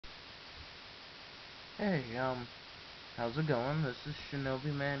Hey, how's it going? This is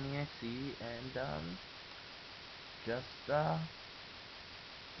Shinobi Man EXE, and, just,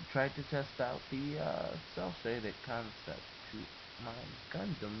 tried to test out the, cell-shaded concept to my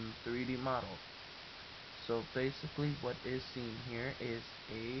Gundam 3D model. So basically what is seen here is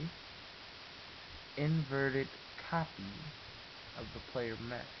a inverted copy of the player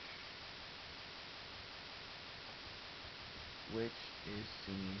mesh, which is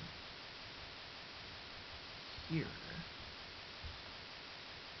seen here.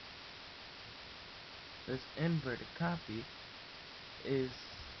 This inverted copy is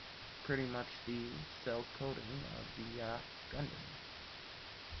pretty much the cell coding of the Gundam.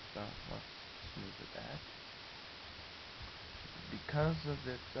 So let's just move it back. Because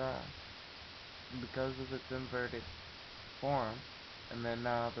of its inverted form, and then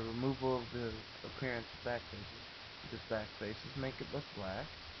the removal of the appearance of back faces, because back faces make it look black.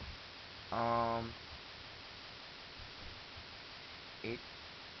 It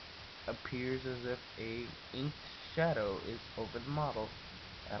appears as if a inked shadow is over the model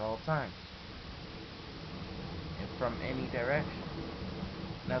at all times, and from any direction.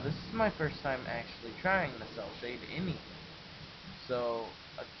 Now this is my first time actually trying the cell shade anything, so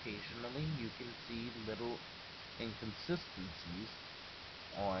occasionally you can see little inconsistencies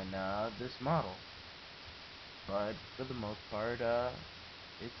on this model, but for the most part,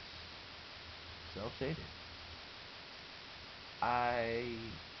 it's cell shaded. I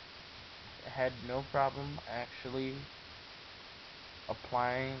had no problem actually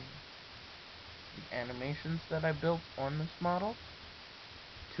applying the animations that I built on this model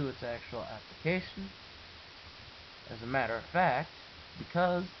to its actual application. As a matter of fact,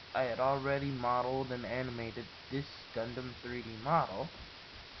 because I had already modeled and animated this Gundam 3D model,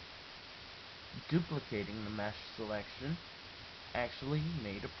 duplicating the mesh selection actually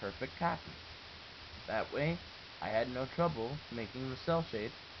made a perfect copy. That way, I had no trouble making the cell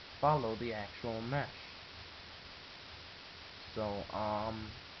shade follow the actual mesh. So,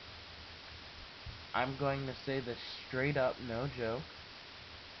 I'm going to say this straight up, no joke.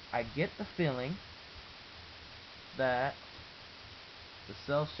 I get the feeling that the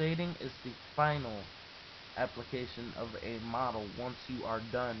cell shading is the final application of a model once you are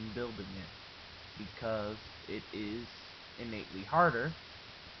done building it, because it is innately harder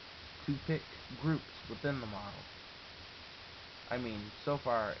to pick groups within the model. I mean, so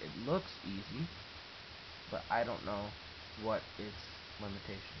far it looks easy, but I don't know what its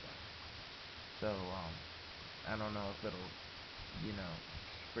limitations are. So, I don't know if it'll,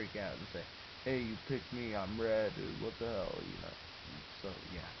 freak out and say, hey, you picked me, I'm red, or what the hell. So,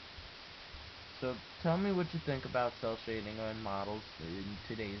 yeah. So, tell me what you think about cell shading on models in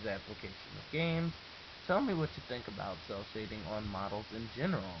today's application of games. Tell me what you think about cell shading on models in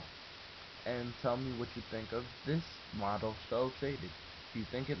general. And tell me what you think of this model cell shaded. Do you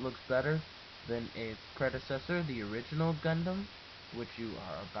think it looks better than its predecessor, the original Gundam, which you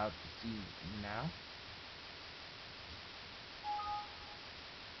are about to see now?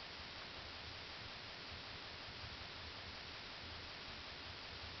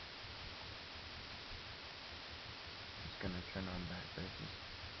 Just gonna turn on back faces.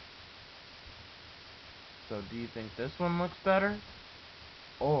 So do you think this one looks better?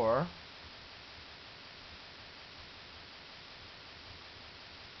 Or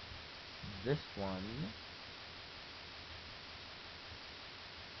this one?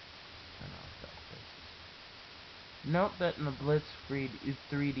 Turn off back faces. Note that in the Blitz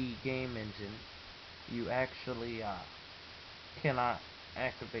 3D game engine, you actually cannot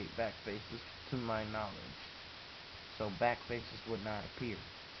activate back faces to my knowledge. So back faces would not appear.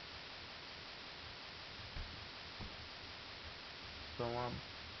 So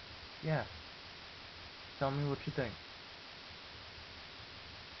yeah. Tell me what you think.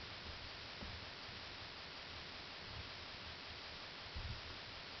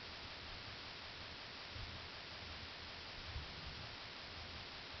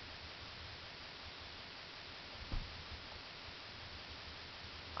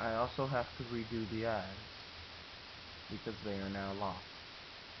 I also have to redo the eyes because they are now locked.